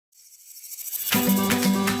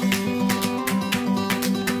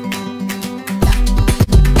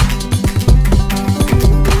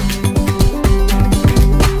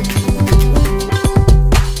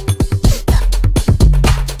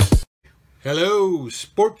Hello,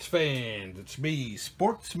 sports fans. It's me,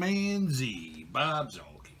 Sportsman Z, Bob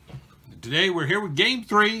Zolke. Today we're here with Game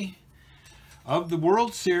 3 of the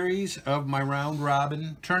World Series of my round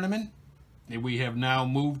robin tournament. And we have now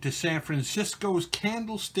moved to San Francisco's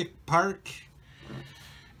Candlestick Park.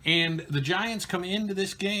 And the Giants come into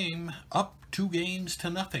this game up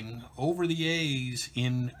 2-0 over the A's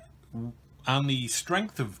on the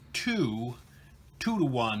strength of two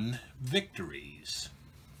 2-1 victories.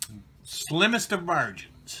 Slimmest of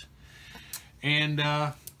margins. And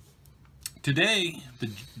today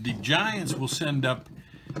the Giants will send up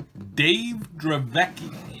Dave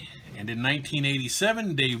Dravecky. And in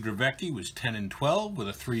 1987, Dave Dravecky was 10-12 with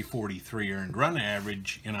a .343 earned run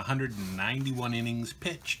average in 191 innings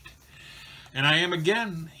pitched. And I am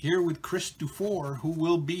again here with Kris Dufour, who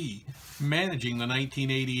will be managing the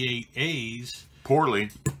 1988 A's. Poorly.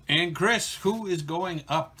 And Kris, who is going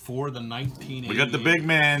up for the 1988? We got the big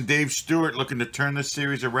man, Dave Stewart, looking to turn this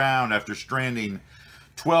series around after stranding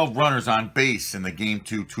 12 runners on base in the Game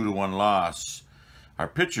 2 2-1 loss. Our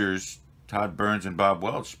pitchers, Todd Burns and Bob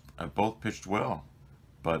Welch, have both pitched well,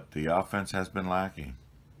 but the offense has been lacking.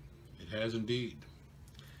 It has indeed.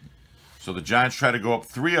 So the Giants try to go up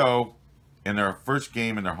 3-0 in their first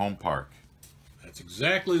game in their home park. That's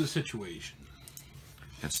exactly the situation.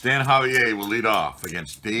 And Stan Javier will lead off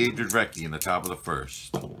against Dave Dravecky in the top of the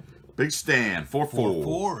first. Big Stan, 4-4.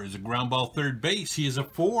 4-4 is a ground ball third base. He is a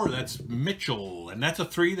 4. That's Mitchell. And that's a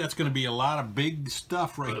 3. That's going to be a lot of big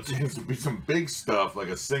stuff right It there. seems to be some big stuff, like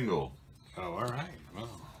a single. Oh, all right. Well,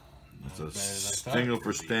 It's a single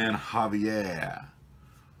for Stan Javier,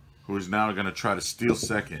 who is now going to try to steal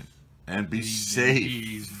second and be safe.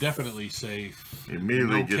 He's definitely safe.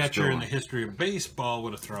 Immediately No gets catcher going. in the history of baseball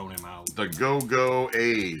would have thrown him out. The Go-Go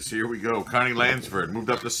A's. Here we go. Connie Lansford moved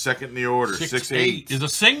up to second in the order. 6-8 is a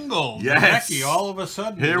single. Yes. Dravecky, all of a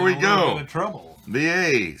sudden, Here we in a little go. bit of trouble. The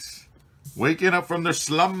A's waking up from their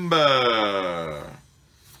slumber.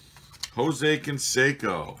 Jose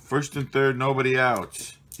Canseco. First and third, nobody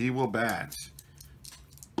out. He will bat.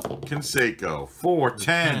 Canseco.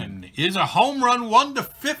 4-10. Is a home run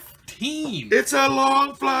 1-15. It's a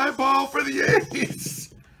long fly ball for the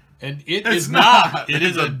A's. And it is not. It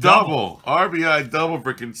is a double. RBI double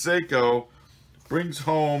for Canseco. Brings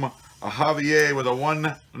home a Javier with a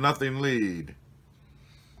 1-0 lead.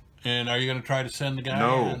 And are you going to try to send the guy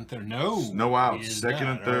No. in there? No. No outs. He is Second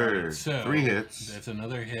not. and third. All right, so 3 hits. That's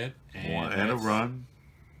another hit. And a run.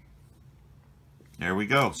 There we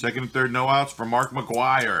go. Second and third, no outs for Mark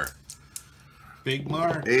McGuire. Big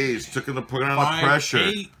Mark. A's put on the pressure.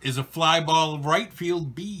 5-8 is a fly ball right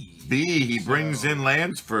field B. He brings in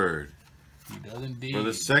Lansford. He does indeed. For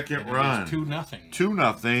the second run. 2-0.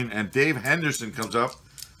 2-0. And Dave Henderson comes up.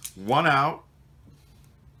 1 out.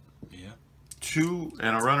 Yeah. 2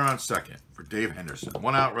 and a runner on second for Dave Henderson.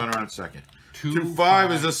 1 out, runner on second. 2-5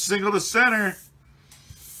 2-5 is a single to center.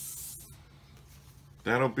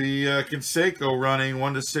 That'll be Canseco running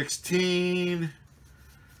 1-16.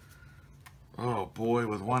 Oh boy,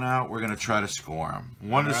 with 1 out, we're gonna try to score him.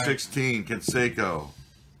 1-16, Canseco.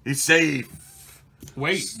 He's safe.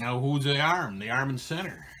 Wait, now who's the arm? The arm in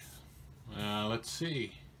center. Let's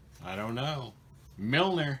see. I don't know.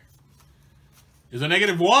 Milner is a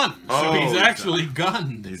 -1. So he's actually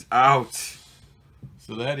gunned. He's out.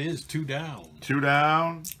 So that is 2 down. 2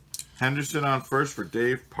 down. Henderson on first for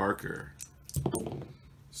Dave Parker.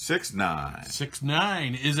 6-9.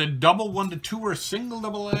 6-9 is a double 1-2 or a single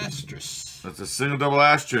double asterisk. That's a single double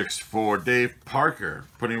asterisk for Dave Parker,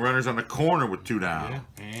 putting runners on the corner with 2 down.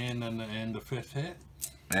 Yeah, and the 5th hit.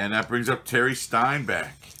 And that brings up Terry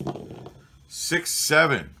Steinbeck.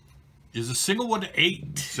 6-7. Is a single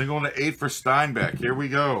 1-8. Single 1-8 for Steinbeck. Here we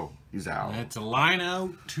go. He's out. That's a line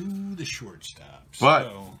out to the shortstop. But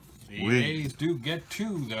so the A's do get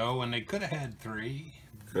 2 though, and they could have had 3.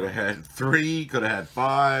 Could have had 3, could have had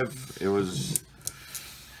 5. It was...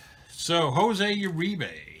 So, Jose Uribe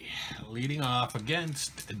leading off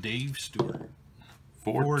against Dave Stewart.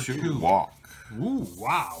 4-2 walk. Ooh,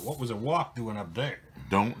 wow. What was a walk doing up there?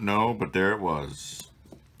 Don't know, but there it was.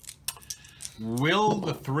 Will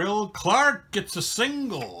the Thrill Clark gets a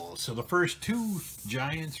single. So the first 2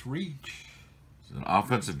 Giants reach. It's an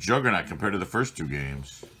offensive juggernaut compared to the first 2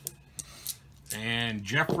 games. And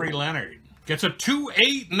Jeffrey Leonard gets a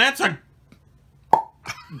 2-8, and that's a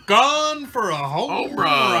gone for a home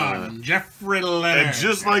run. Jeffrey Leonard. And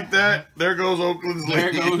just like that, there goes Oakland's lead.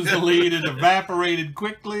 There goes the lead. It evaporated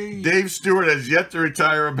quickly. Dave Stewart has yet to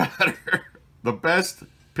retire a batter. The best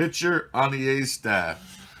pitcher on the A's staff.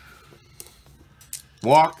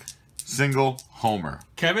 Walk, single, homer.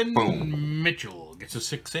 Kevin Boom. Mitchell gets a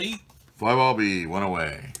 6-8. Fly ball B, 1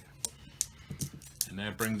 away. And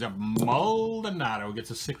that brings up Maldonado. Gets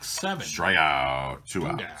a 6-7. Strikeout. Two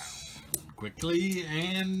outs. Down. Quickly.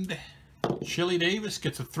 And Chili Davis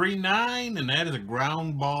gets a 3-9. And that is a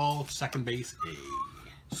ground ball. Second base A.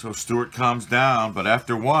 So Stewart calms down, but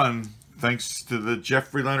after one, thanks to the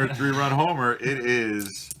Jeffrey Leonard 3-run homer, it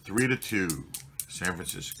is 3-2, San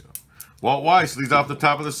Francisco. Walt Weiss leads off the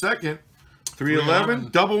top of the second.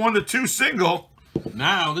 3-11, double 1-2 single.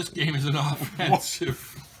 Now this game is an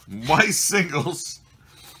offensive. Weiss singles.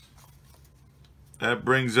 That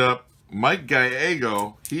brings up Mike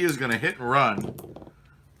Gallego. He is going to hit and run.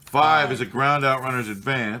 5 is a ground out runner's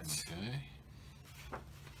advance. Okay.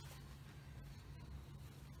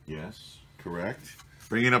 Yes, correct.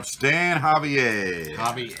 Bringing up Stan Javier.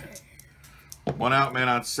 One out, man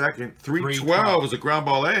on second. 3-12 is a ground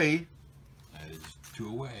ball A. That is 2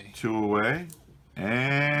 away. 2 away.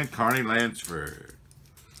 And Carney Lansford.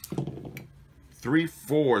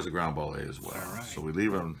 3-4 is a ground ball A as well. All right. So we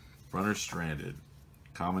leave a runner stranded.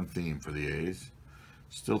 Common theme for the A's.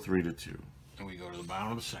 Still 3-2. And we go to the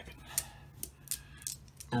bottom of the second.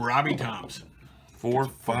 Robbie Thompson.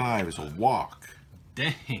 4-5 is a walk.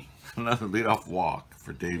 Dang. Another leadoff walk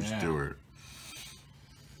for Dave Stewart.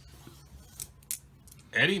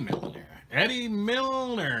 Eddie Milner. Eddie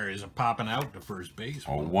Milner is popping out to first base.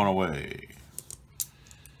 Oh, 1 away.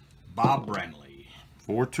 Bob Brenly.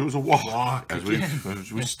 4-2 is a walk. As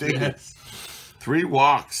we stated. Yes. 3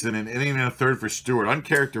 walks in an inning and a third for Stewart.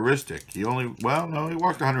 Uncharacteristic. He only, he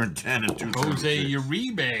walked 110 and 2 Jose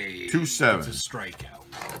Uribe. 2-7. It's a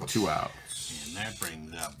strikeout. 2 outs. And that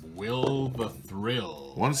brings up Will the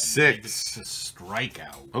Thrill. 1-6. It's a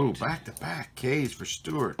strikeout. Oh, back-to-back Ks for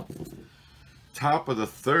Stewart. Top of the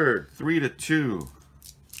third, 3-2.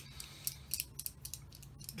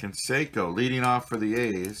 Canseco leading off for the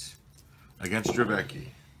A's against Dravecky.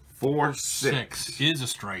 4-6. 6 is a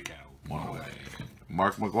strikeout. 1 away.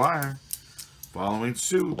 Mark McGuire following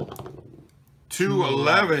suit.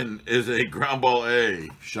 2-11 is a ground ball A.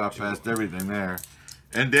 Shot past everything there.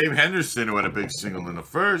 And Dave Henderson, who had a big single in the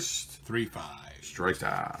first. 3-5. Strikes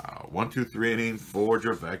out. 1-2-3 inning for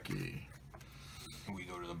Dravecky. And we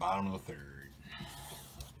go to the bottom of the third.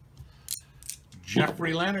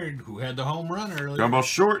 Jeffrey Leonard, who had the home run earlier. Ground ball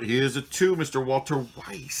short. He is a 2, Mr. Walter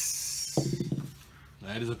Weiss.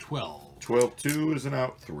 That is a 12. 12-2 is an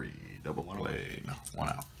out 3. Double play. No, 1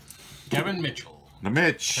 out. Kevin Mitchell. The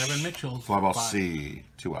Mitch. Kevin Mitchell. Fly ball C.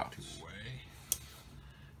 2 outs.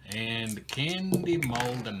 And Candy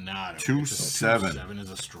Maldonado. 2-7. 2-7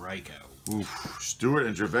 is a strikeout. Oof. Stewart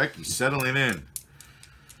and Dravecky settling in.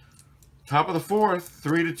 Top of the fourth,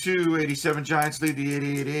 3-2. 87 Giants lead the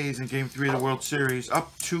 88 A's in Game 3 of the World Series.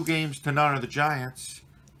 Up 2-0 are the Giants.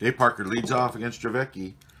 Dave Parker leads off against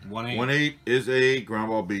Dravecky. 1-8. 1-8 is a ground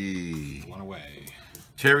ball B. 1 away.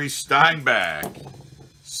 Terry Steinbach.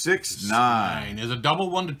 6-9. Is a double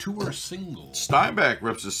 1-2 or a single? Steinbach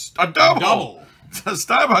rips a double. Double.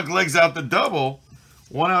 Steinbach legs out the double.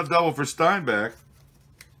 1 out double for Steinbach.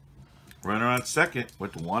 Runner on second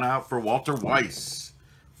with 1 out for Walter Weiss.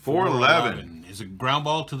 4-11 is a ground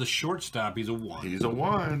ball to the shortstop. He's a 1. He's a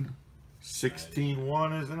 1.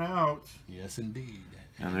 16-1 is an out. Yes, indeed.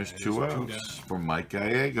 And there's 2 outs for Mike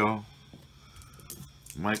Gallego.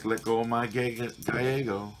 Mike let go of my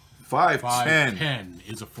Gallego. 5-10. 10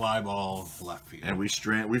 is a fly ball left field. And we've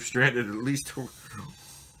stranded at least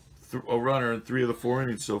a runner in 3 of the 4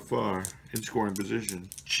 innings so far in scoring position.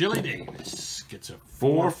 Chili Davis gets a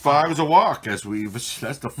 4-5 is a walk. That's the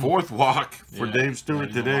 4th walk for Dave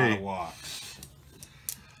Stewart today. A lot of walks.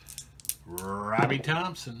 Robbie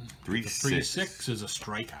Thompson. 3-6 is a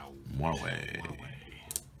strikeout. 1 away.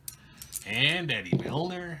 And Eddie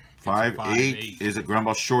Milner. 5-8 is a ground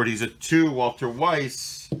ball short. He's a 2. Walter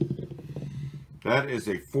Weiss. That is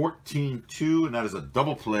a 14-2, and that is a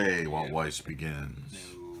double play while Weiss begins.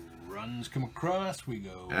 No runs come across. We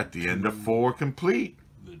go at the end of 4 complete.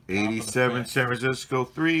 87 San Francisco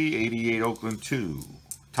 3, 88 Oakland 2.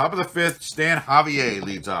 Top of the 5th, Stan Javier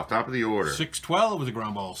leads off. Top of the order. 6-12 is a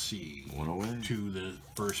ground ball C. 1 away. To the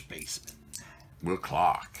first baseman. Will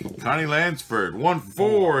Clock. Connie Lansford.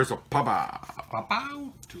 1-4 is a pop-out.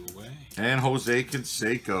 Pop-out. 2 away. And Jose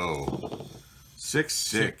Canseco.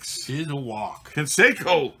 6-6 is a walk.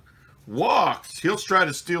 Canseco walks. He'll try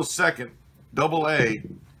to steal second. Double A.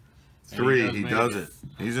 3. He does it.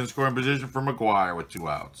 He's in scoring position for McGuire with 2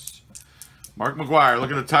 outs. Mark McGuire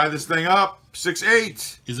looking to tie this thing up.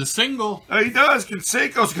 6-8 is a single. He does.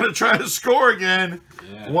 Canseco's going to try to score again.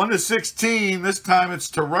 Yeah. 1-16. This time it's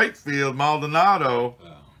to right field. Maldonado.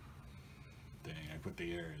 Oh. Dang, I put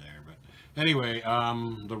the error there. But anyway,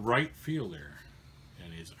 the right fielder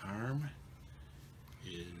and his arm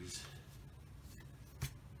is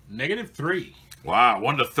 -3. Wow,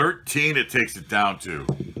 1 to 13 it takes it down to.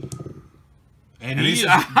 And he's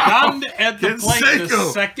gunned at the plate. The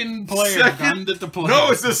Canseco. second player gunned at the plate.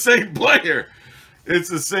 No, it's the same player. It's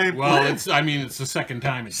the same player. Well, it's the second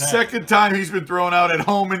time it's happened. Second time he's been thrown out at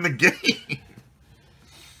home in the game.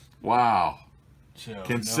 Wow. So,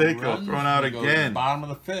 Canseco thrown out again. Bottom of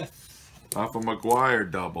the 5th. Off of McGuire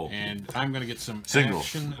double. And I'm going to get some Single.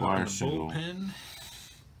 action McGuire on the single. bullpen.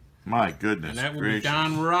 My goodness And that will gracious. be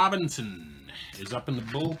Don Robinson is up in the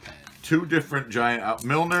bullpen. 2 different giant out.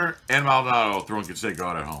 Milner and Maldonado throwing Canseco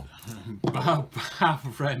out at home. Bob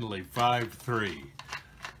Friendly, 5-3.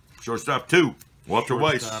 Shortstop 2. Walter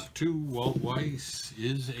Weiss. Shortstop 2. Walt Weiss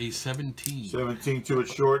is a 17. 17 to it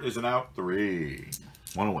short is an out 3.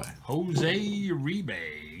 1 away. Jose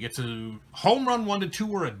Uribe gets a home run 1-2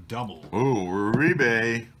 or a double. Ooh,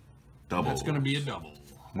 Uribe. Double. That's going to be a double.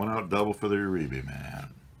 1 out double for the Uribe man.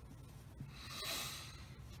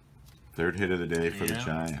 3rd hit of the day for the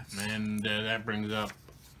Giants. And that brings up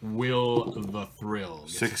Will the Thrill.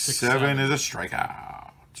 6-7 is a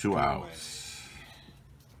strikeout. 2 outs.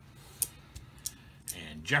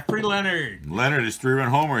 And Jeffrey Leonard. Leonard is 3-run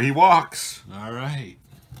homer. He walks. All right.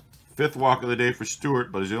 5th walk of the day for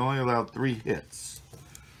Stewart, but he's only allowed 3 hits.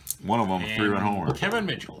 One of them a 3-run homer. Kevin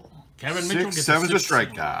Mitchell. Kevin Mitchell gets 6-7 is a 6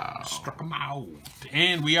 strikeout. Struck him out.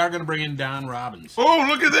 And we are going to bring in Don Robinson. Oh,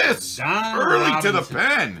 look at this. Don Early Robinson. to the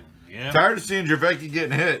pen. Yeah. Tired of seeing Dravecky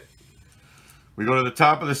getting hit. We go to the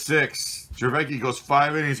top of the 6th. Dravecky goes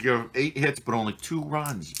 5 innings, give 8 hits, but only 2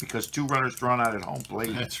 runs because 2 runners thrown out at home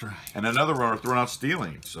plate. That's right. And another runner thrown out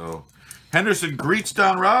stealing. So Henderson greets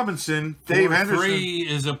Don Robinson. Dave Henderson. 3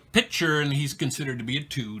 is a pitcher, and he's considered to be a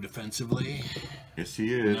 2 defensively. Yes,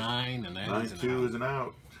 he is. 9, and that is 9-2 is an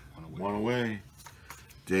out. 1 away. 1 away.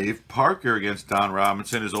 Dave Parker against Don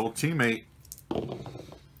Robinson, his old teammate.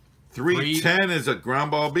 3-10 is a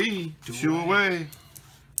ground ball B. 2 away.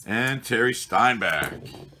 And Terry Steinbach.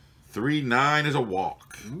 3-9 is a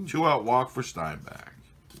walk. 2 out walk for Steinbach.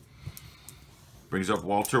 Brings up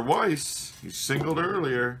Walter Weiss. He singled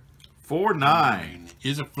earlier. 4-9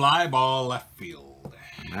 is a fly ball left field.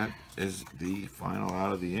 And that is the final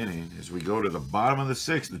out of the inning. As we go to the bottom of the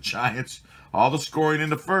 6th, the Giants, all the scoring in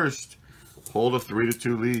the 1st, hold a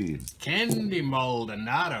 3-2 lead. Candy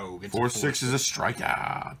Maldonado gets 4-6 is a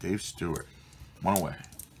strikeout. Dave Stewart. 1 away.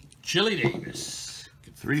 Chili Davis.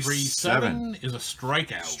 3-7 is a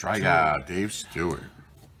strikeout. Strikeout. Dave Stewart.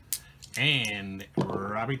 And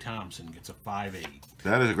Robbie Thompson gets a 5-8.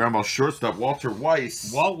 That is a ground ball shortstop. Walter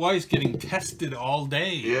Weiss. Walt Weiss getting tested all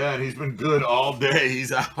day. Yeah, and he's been good all day.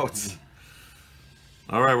 He's out.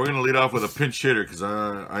 All right, we're going to lead off with a pinch hitter because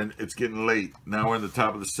it's getting late. Now we're in the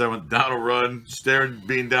top of the 7th. Down a run. Staring,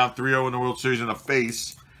 being down 3-0 in the World Series in the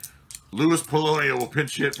face. Luis Polonio will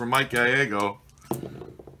pinch hit for Mike Gallego.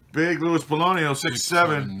 Big Luis Polonio,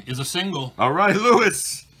 6-7. Is a single. All right,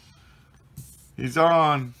 Luis. He's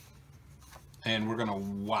on. And we're going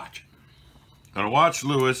to watch. Gonna watch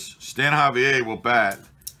Luis. Stan Javier will bat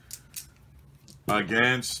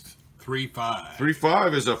against 3-5.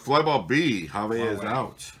 3-5 is a fly ball B. Javier is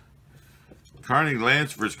out. Carney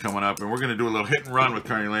Lansford's coming up, and we're gonna do a little hit and run with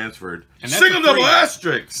Carney Lansford. Single double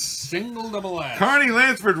asterisk. Single double asterisk. Carney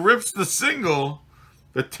Lansford rips the single,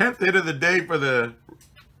 the 10th hit of the day for the.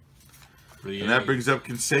 And that brings up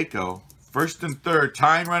Canseco. 1st and 3rd,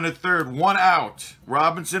 tying run at 3rd, 1 out.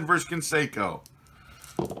 Robinson versus Canseco.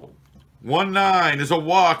 1-9 is a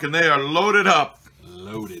walk, and they are loaded up.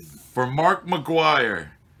 Loaded. For Mark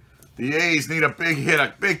McGuire. The A's need a big hit,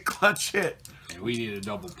 a big clutch hit. And we need a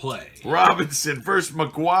double play. Robinson versus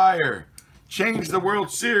McGuire. Change the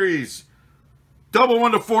World Series. Double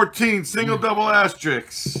 1 to 14, single double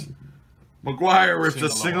asterisk. McGuire rips a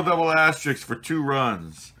single double asterisk for 2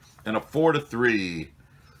 runs. And a 4-3.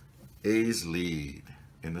 A's lead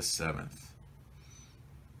in the 7th.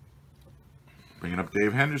 Bringing up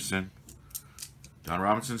Dave Henderson. Don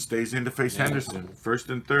Robinson stays in to face Henderson. 1st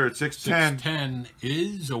and 3rd, 6-10. 6-10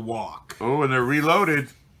 is a walk. Oh, and they're reloaded.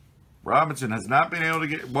 Robinson has not been able to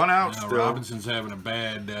get 1 out still. Robinson's having a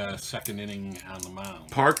bad 2nd inning on the mound.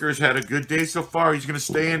 Parker's had a good day so far. He's going to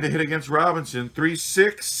stay in to hit against Robinson.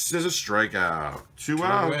 3-6 is a strikeout. 2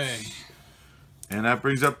 outs. Away. And that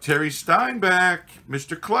brings up Terry Steinbach,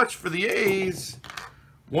 Mr. Clutch for the A's.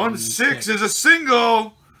 1-6 is a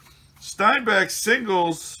single. Steinbach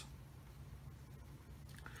singles.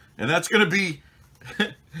 And that's going to be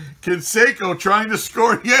Canseco trying to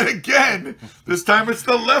score yet again. This time it's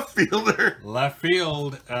the left fielder. Left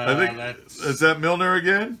field. I think is that Milner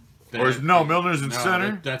again? No, Milner's in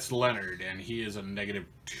center. That's Leonard, and he is a -2.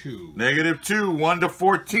 -2, 1 to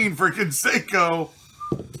 14 for Canseco.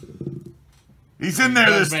 He's in there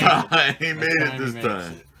this made time. it. He made it this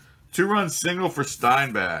time. 2-run single for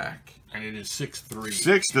Steinbeck. And it is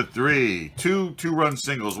 6-3. 6-3. Two-run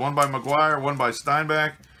singles. One by McGuire, one by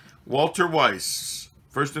Steinbeck. Walter Weiss.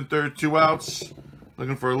 First and third, 2 outs.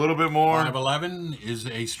 Looking for a little bit more. 5-11 is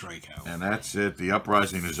a strikeout. And that's it. The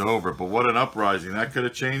uprising is over. But what an uprising. That could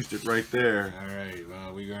have changed it right there. All right.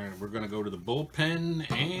 Well, we're going to go to the bullpen.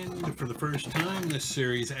 And for the first time this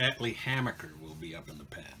series, Atlee Hammaker will be up in the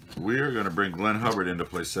pen. We are going to bring Glenn Hubbard in to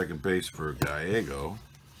play second base for Gallego.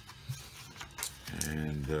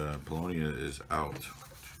 And Polonia is out.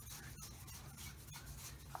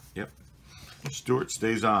 Yep. Stewart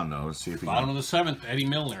stays on, though. Let's see if he Bottom of the 7th, Eddie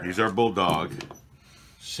Milner. He's our bulldog.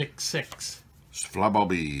 6-6.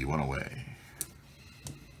 Flabobby, 1 away.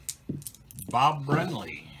 Bob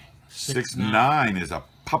Brenly. 6-9 is a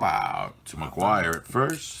pop out to McGuire at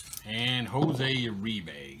first. And Jose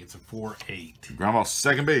Uribe gets a 4-8. Ground ball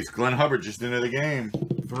second base. Glenn Hubbard just into the game.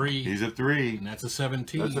 3. He's at 3. And that's a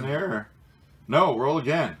 17. That's an error. No, roll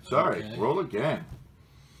again. Sorry, Okay. roll again.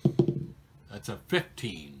 That's a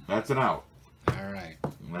 15. That's an out. All right.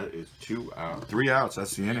 That is 2 outs. 3 outs.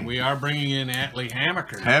 That's the inning. And we are bringing in Atlee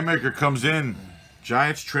Hammaker. Hammaker comes in.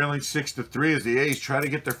 Giants trailing 6-3 as the A's try to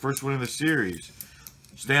get their first win in the series.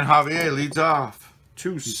 Stan Javier leads off.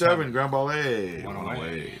 2-7, ground ball A. 1 1 away.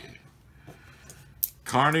 away.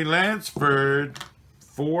 Carney Lansford,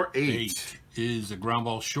 4-8. 8 is a ground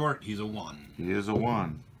ball short. He's a 1. He is a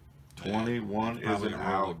 1. 21 is Probably an a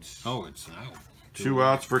out. road. Oh, it's an out. 2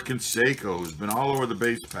 outs for Canseco, who's been all over the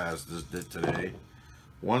base paths today.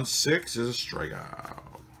 1-6 is a strikeout.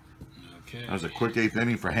 Okay. That was a quick 8th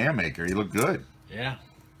inning for Hammaker. He looked good. Yeah,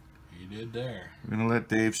 he did there. We're going to let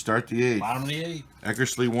Dave start the 8th. Bottom of the 8th.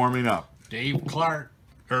 Eckersley warming up. Dave Clark,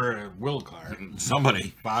 or Will Clark.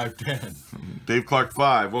 Somebody. 5-10. Dave Clark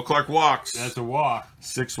 5. Will Clark walks. That's a walk.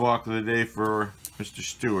 6 walk of the day for Mr.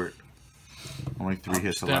 Stewart. Only 3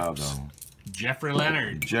 hits allowed, steps. though. Jeffrey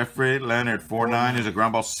Leonard. Jeffrey Leonard, 4-9 is a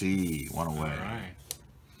ground ball C. 1 away. All right.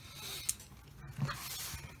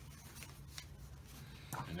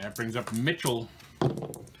 And that brings up Mitchell.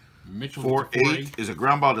 Mitchell 4-8 is a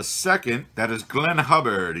ground ball to second. That is Glenn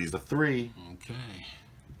Hubbard. He's a 3. Okay.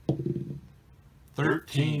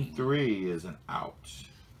 13. 13-3 is an out.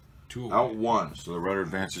 2 away. Out 1, so the runner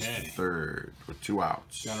advances Okay. to third with 2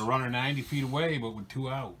 outs. Got a runner 90 feet away, but with 2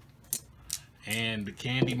 out. And the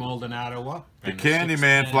Candy Maldonado up. The And Candy 6-10.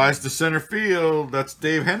 Man flies to center field. That's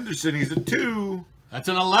Dave Henderson. He's a 2. That's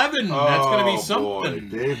an 11. That's going to be Boy. something.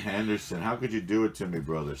 Dave Henderson. How could you do it to me,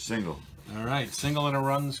 brother? Single. All right. Single and a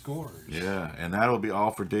run scores. Yeah, and that'll be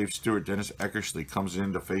all for Dave Stewart. Dennis Eckersley comes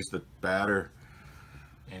in to face the batter.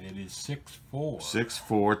 And it is 6-4.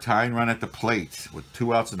 6-4, tying run at the plate with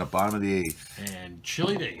 2 outs in the bottom of the 8th. And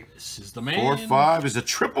Chili Davis is the man. 4-5 is a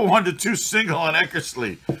triple 1-2 single on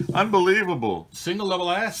Eckersley. Unbelievable. Single double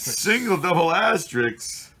asterisk. Single double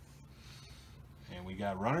asterisks. And we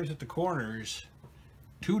got runners at the corners.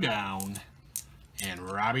 2 down. And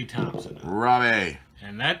Robbie Thompson up. Robbie.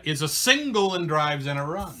 And that is a single and drives in a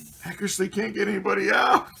run. Eckersley can't get anybody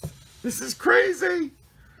out. This is crazy.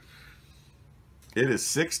 It is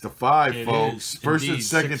 6-5, It folks. is First and indeed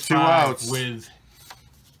second, 2 6-5 outs. with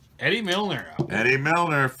Eddie Milner up. Eddie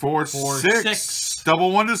Milner, 4-6. 4-6.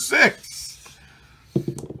 Double 1-6.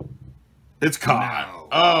 It's caught. No.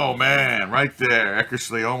 Oh, man. Right there.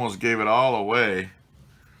 Eckersley almost gave it all away.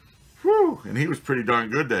 Whew. And he was pretty darn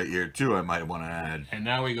good that year, too, I might want to add. And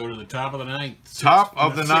now we go to the top of the ninth. Top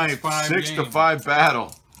of the ninth. 6-5 6-5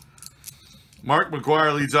 battle. Mark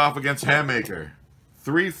McGuire leads off against Hammaker.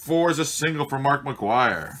 3-4 is a single for Mark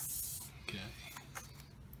McGuire. Okay.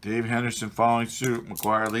 Dave Henderson following suit.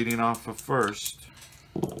 McGuire leading off for first.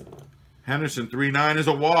 Henderson 3-9 is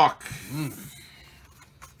a walk.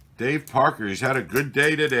 Dave Parker, he's had a good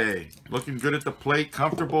day today. Looking good at the plate,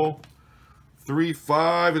 comfortable.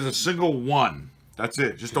 3-5 is a single 1. That's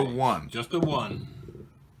it, just a 1. Just a 1.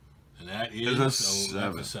 And that is It's a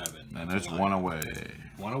a 7. 7. And there's 1 away.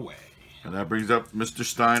 1 away. And that brings up Mr.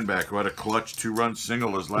 Steinbeck, who had a clutch 2-run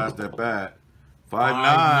single his last at bat.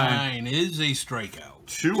 5-9. 5-9 is a strikeout.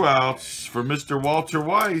 2 outs for Mr. Walter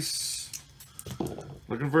Weiss.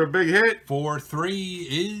 Looking for a big hit. 4-3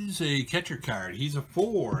 is a catcher card. He's a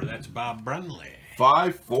 4. That's Bob Brunley.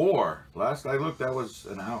 5-4. Last I looked, that was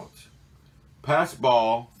an out. Pass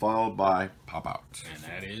ball, followed by pop out. And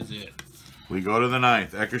that is it. We go to the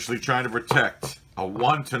ninth. Eckersley trying to protect a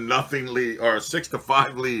 1-0 lead, or a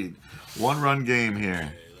 6-5 lead. 1-run game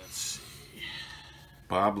here. Okay, let's see.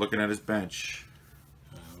 Bob looking at his bench.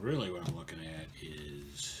 Really what I'm looking at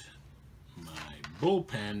is my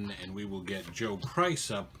bullpen, and we will get Joe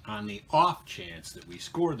Price up on the off chance that we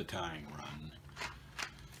score the tying run.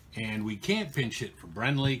 And we can't pinch hit for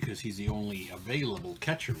Brenly because he's the only available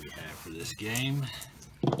catcher we have for this game.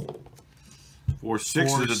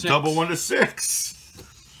 4-6 is a double 1 to 6.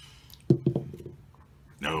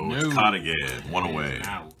 No, it's caught again. One away.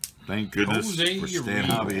 Out. Thank goodness Jose for Stan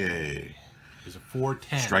Javier. Is a 4-10.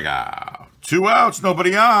 Strikeout. 2 outs,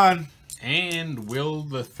 nobody on. And Will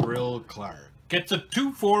the Thrill Clark gets a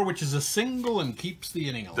 2-4, which is a single and keeps the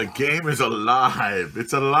inning alive. The game is alive.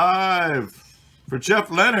 It's alive. For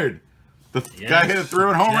Jeff Leonard. The guy hit a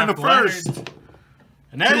 3-run homer in the first.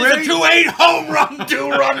 And that is a 2-8 home run,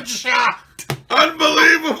 2-run shot.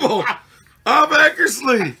 Unbelievable. Bob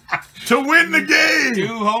Eckersley to win the game. 2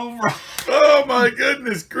 home runs. Oh, my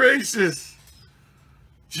goodness gracious.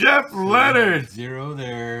 Jeff Leonard. 0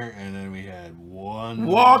 there, and then we had 1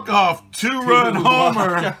 walk-off 2-run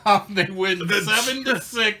homer. They win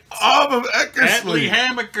 7-6. Of Eckersley. Atlee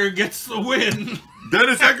Hammaker gets the win.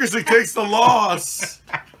 Dennis Eckersley takes the loss.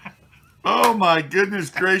 Oh, my goodness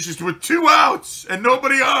gracious. With 2 outs and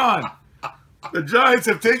nobody on. The Giants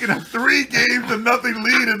have taken a 3-0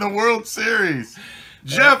 lead in the World Series.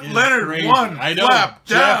 Jeff Leonard won. Flap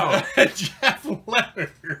down. Jeff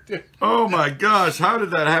Leonard. Oh, my gosh. How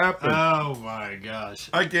did that happen? Oh, my gosh.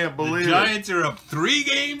 I can't believe the Giants are up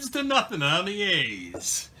 3-0 on the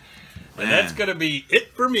A's. And that's going to be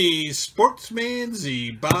it for me. Sportsman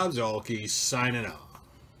Z, Bob Zolke, signing off.